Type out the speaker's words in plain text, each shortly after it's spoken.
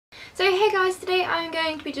So hey guys, today I'm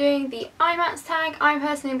going to be doing the IMATS tag. I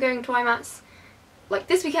personally am going to IMATS like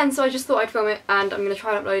this weekend, so I just thought I'd film it and I'm going to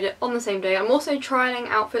try and upload it on the same day. I'm also trialling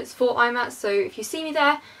outfits for IMATS, so if you see me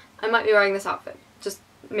there, I might be wearing this outfit. Just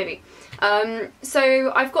maybe.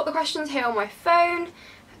 So I've got the questions here on my phone.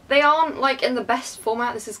 They aren't like in the best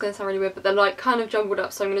format, this is going to sound really weird, but they're like kind of jumbled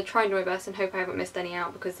up, so I'm going to try and do my best and hope I haven't missed any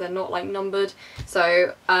out because they're not like numbered.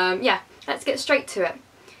 So yeah, let's get straight to it.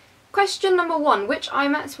 Question number 1, which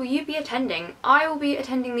IMATS will you be attending? I will be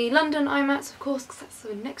attending the London IMATS, of course, because that's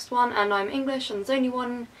the next one, and I'm English and there's only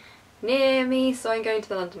one near me, so I'm going to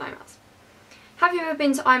the London IMATS. Have you ever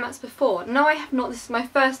been to IMATS before? No, I have not. This is my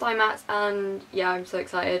first IMATS, and yeah, I'm so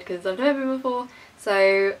excited because I've never been before, so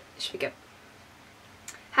it should be good.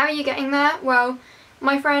 How are you getting there? Well,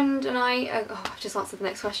 my friend and I, I've just answered the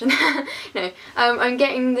next question. No, I'm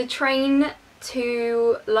getting the train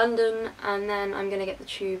to London and then I'm going to get the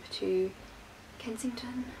tube to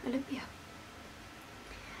Kensington Olympia.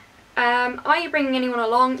 Are you bringing anyone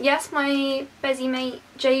along? Yes, my Bezzy mate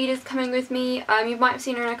Jade is coming with me. You might have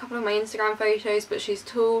seen her in a couple of my Instagram photos, but she's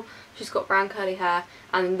tall, she's got brown curly hair,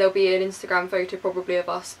 and there'll be an Instagram photo probably of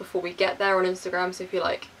us before we get there on Instagram, so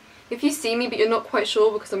if you see me but you're not quite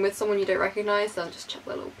sure because I'm with someone you don't recognise, then just check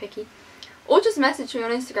that little picky. Or just message me on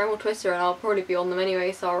Instagram or Twitter and I'll probably be on them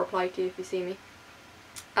anyway, so I'll reply to you if you see me.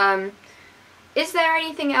 Is there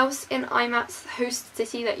anything else in IMATS host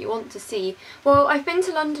city that you want to see? Well, I've been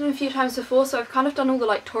to London a few times before, so I've kind of done all the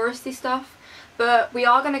like touristy stuff, but we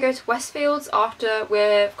are going to go to Westfields after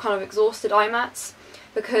we're kind of exhausted IMATS,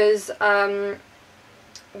 because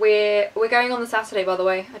we're going on the Saturday, by the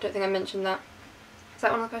way. I don't think I mentioned that. Is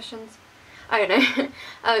that one of the questions? I don't know.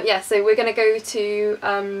 Yeah, so we're going to go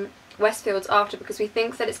to Westfields after because we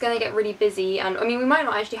think that it's going to get really busy, and I mean we might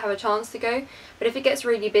not actually have a chance to go, but if it gets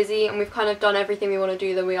really busy and we've kind of done everything we want to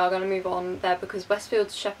do, then we are going to move on there, because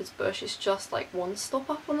Westfields Shepherd's Bush is just like one stop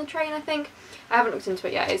up on the train, I think. I haven't looked into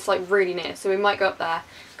it yet, it's like really near, so we might go up there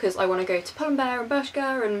because I want to go to TUMBLR and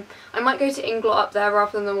Bershka, and I might go to Inglot up there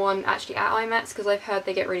rather than the one actually at IMATS because I've heard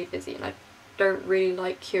they get really busy and I don't really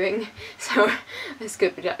like queuing, so this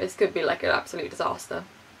could be like an absolute disaster.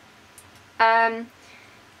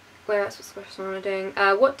 Where else was the question I'm doing?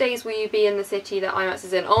 What days will you be in the city that IMATS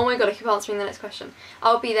is in? Oh my god, I keep answering the next question.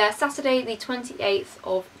 I'll be there Saturday the 28th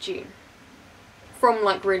of June. From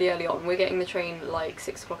like really early on. We're getting the train like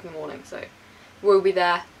 6 o'clock in the morning, so we'll be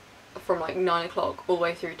there from like 9 o'clock all the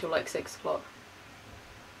way through till like 6 o'clock.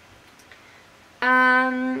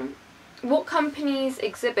 What companies'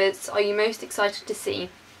 exhibits are you most excited to see?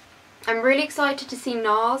 I'm really excited to see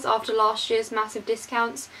NARS after last year's massive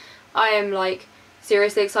discounts. I am like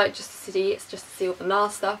seriously excited just to see all the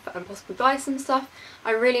NARS stuff and possibly buy some stuff.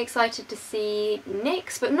 I'm really excited to see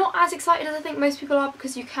NYX, but not as excited as I think most people are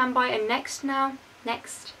because you can buy a Next now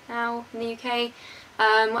in the UK.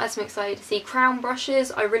 What else am I excited to see? Crown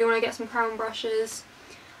brushes. I really want to get some crown brushes.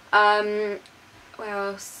 Where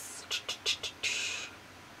else?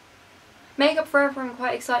 Makeup Forever I'm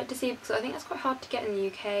quite excited to see because I think that's quite hard to get in the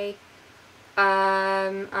UK.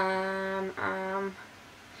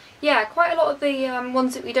 Yeah, quite a lot of the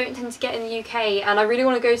ones that we don't tend to get in the UK, and I really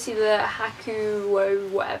want to go see the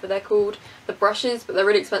Hakuo, whatever they're called, the brushes, but they're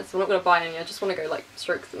really expensive. I'm not going to buy any, I just want to go like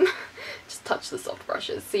stroke them, just touch the soft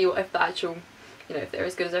brushes, see what, if the actual, you know, if they're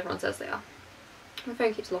as good as everyone says they are. My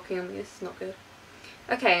phone keeps locking on me, this is not good.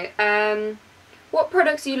 Okay, what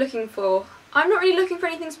products are you looking for? I'm not really looking for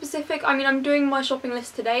anything specific. I mean, I'm doing my shopping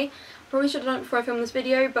list today. Probably should have done it before I filmed this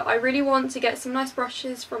video, but I really want to get some nice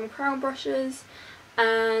brushes from Crown Brushes,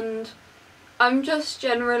 and I'm just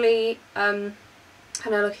generally kind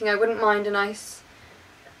of looking. I wouldn't mind a nice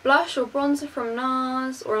blush or bronzer from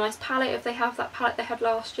NARS, or a nice palette if they have that palette they had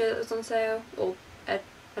last year that was on sale, or an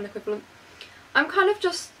equivalent. I'm kind of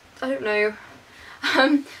just, I don't know. I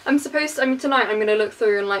mean tonight I'm going to look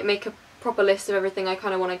through and like make a proper list of everything I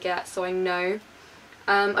kind of want to get so I know.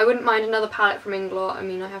 I wouldn't mind another palette from Inglot. I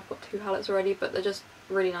mean I have got 2 palettes already, but they're just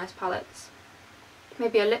really nice palettes.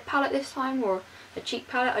 Maybe a lip palette this time, or a cheek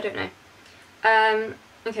palette, I don't know.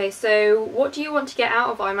 Okay, so what do you want to get out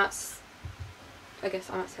of IMATS? I guess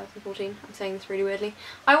IMATS 2014, I'm saying this really weirdly.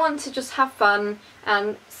 I want to just have fun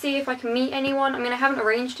and see if I can meet anyone. I mean I haven't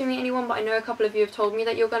arranged to meet anyone, but I know a couple of you have told me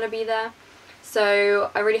that you're going to be there.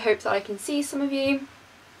 So I really hope that I can see some of you.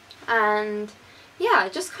 And yeah, I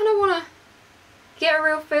just kind of want to get a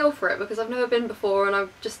real feel for it because I've never been before, and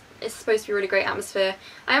it's supposed to be a really great atmosphere.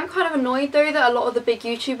 I am kind of annoyed though that a lot of the big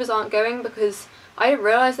YouTubers aren't going because I didn't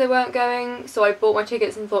realise they weren't going, so I bought my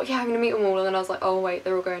tickets and thought, yeah, I'm going to meet them all, and then I was like, oh wait,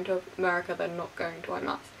 they're all going to America, they're not going to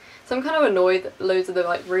IMATS. So I'm kind of annoyed that loads of the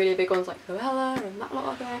like really big ones like Cruella and that lot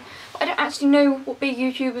are going. But I don't actually know what big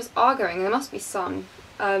YouTubers are going. There must be some.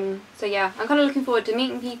 So yeah, I'm kind of looking forward to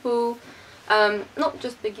meeting people. Not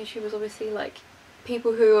just big YouTubers, obviously, like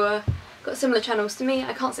people who are got similar channels to me.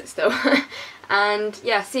 I can't sit still. And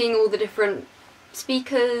yeah, seeing all the different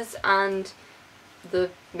speakers and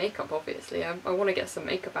the makeup, obviously. I want to get some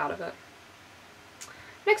makeup out of it.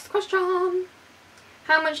 Next question.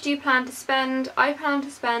 How much do you plan to spend? I'm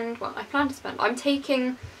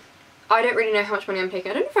taking, I don't really know how much money I'm taking.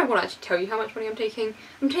 I don't know if I want to actually tell you how much money I'm taking.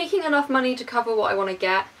 I'm taking enough money to cover what I want to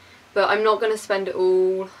get, but I'm not going to spend it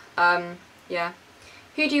all. Yeah.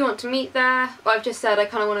 Who do you want to meet there? Well, I've just said I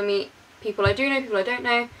kind of want to meet people I do know, people I don't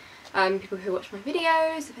know. People who watch my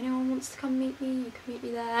videos. If anyone wants to come meet me, you can meet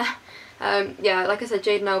me there. Yeah, like I said,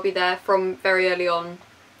 Jade and I will be there from very early on,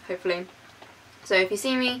 hopefully. So if you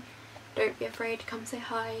see me, don't be afraid to come say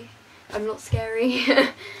hi. I'm not scary.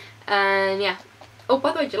 And yeah. Oh,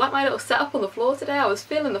 by the way, do you like my little setup on the floor today? I was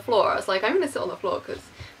feeling the floor. I was like, I'm going to sit on the floor because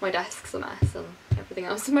my desk's a mess and everything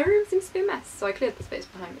else in my room seems to be a mess. So I cleared the space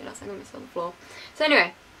behind me and I was like, I'm going to sit on the floor. So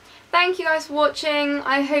anyway, thank you guys for watching.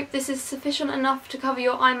 I hope this is sufficient enough to cover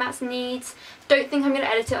your IMATS needs. Don't think I'm going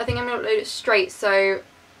to edit it. I think I'm going to upload it straight. So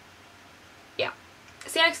yeah.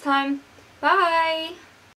 See you next time. Bye!